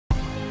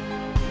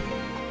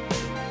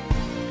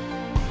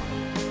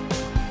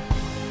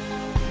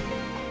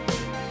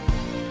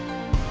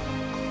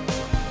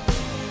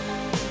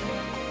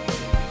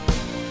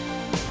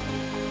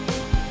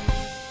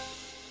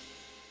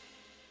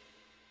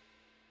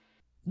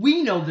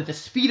We know that the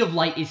speed of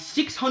light is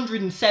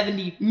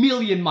 670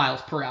 million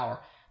miles per hour,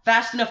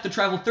 fast enough to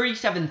travel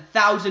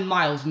 37,000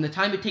 miles in the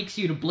time it takes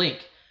you to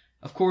blink.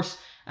 Of course,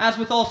 as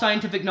with all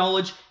scientific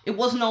knowledge, it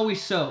wasn't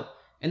always so.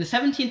 In the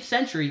 17th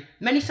century,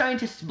 many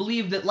scientists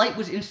believed that light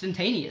was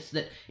instantaneous,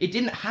 that it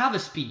didn't have a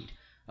speed.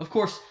 Of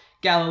course,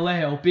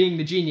 Galileo, being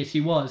the genius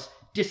he was,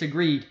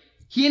 disagreed.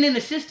 He and an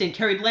assistant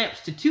carried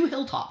lamps to 2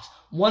 hilltops,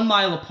 1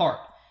 mile apart.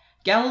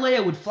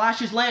 Galileo would flash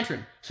his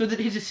lantern so that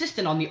his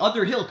assistant on the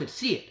other hill could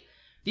see it.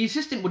 The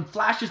assistant would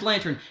flash his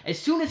lantern as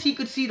soon as he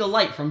could see the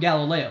light from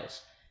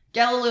Galileo's.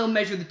 Galileo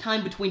measured the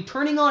time between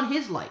turning on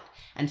his light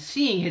and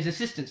seeing his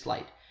assistant's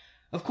light.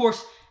 Of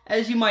course,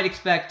 as you might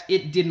expect,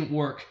 it didn't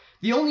work.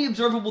 The only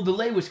observable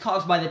delay was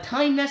caused by the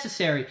time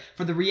necessary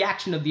for the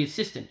reaction of the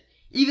assistant.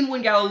 Even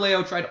when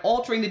Galileo tried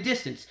altering the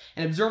distance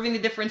and observing the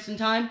difference in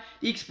time,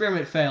 the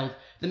experiment failed.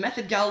 The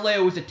method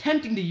Galileo was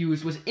attempting to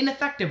use was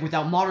ineffective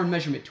without modern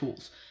measurement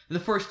tools. The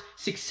first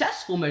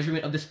successful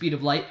measurement of the speed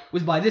of light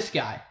was by this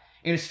guy.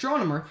 An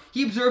astronomer,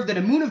 he observed that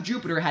a moon of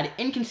Jupiter had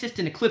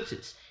inconsistent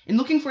eclipses. In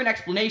looking for an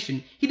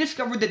explanation, he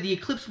discovered that the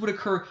eclipse would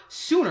occur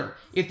sooner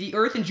if the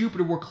Earth and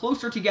Jupiter were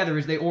closer together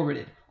as they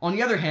orbited. On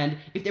the other hand,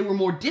 if they were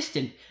more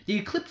distant, the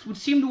eclipse would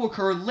seem to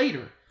occur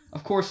later.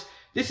 Of course,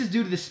 this is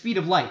due to the speed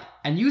of light,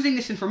 and using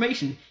this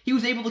information, he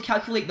was able to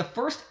calculate the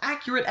first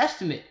accurate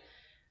estimate.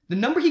 The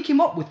number he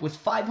came up with was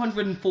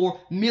 504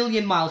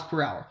 million miles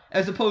per hour,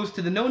 as opposed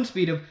to the known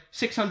speed of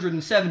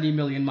 670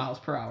 million miles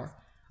per hour.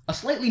 A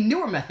slightly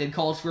newer method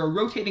calls for a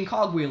rotating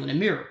cogwheel in a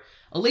mirror.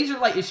 A laser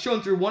light is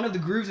shown through one of the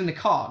grooves in the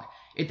cog.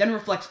 It then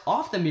reflects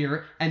off the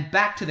mirror and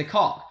back to the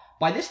cog.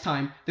 By this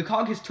time, the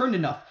cog has turned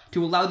enough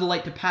to allow the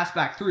light to pass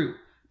back through,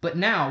 but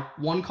now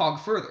 1 cog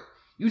further.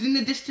 Using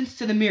the distance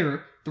to the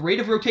mirror, the rate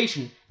of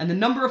rotation, and the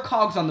number of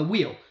cogs on the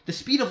wheel, the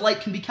speed of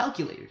light can be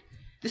calculated.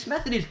 This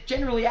method is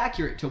generally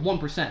accurate to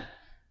 1%.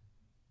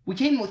 We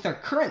came with our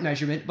current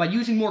measurement by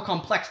using more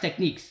complex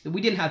techniques that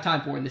we didn't have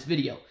time for in this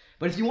video,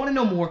 but if you want to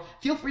know more,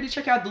 feel free to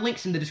check out the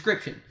links in the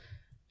description.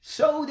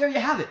 So there you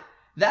have it.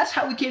 That's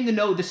how we came to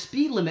know the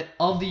speed limit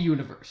of the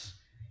universe.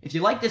 If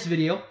you like this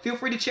video, feel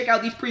free to check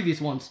out these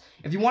previous ones.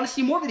 If you want to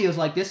see more videos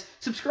like this,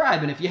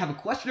 subscribe, and if you have a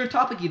question or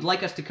topic you'd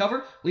like us to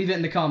cover, leave it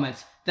in the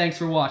comments. Thanks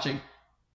for watching.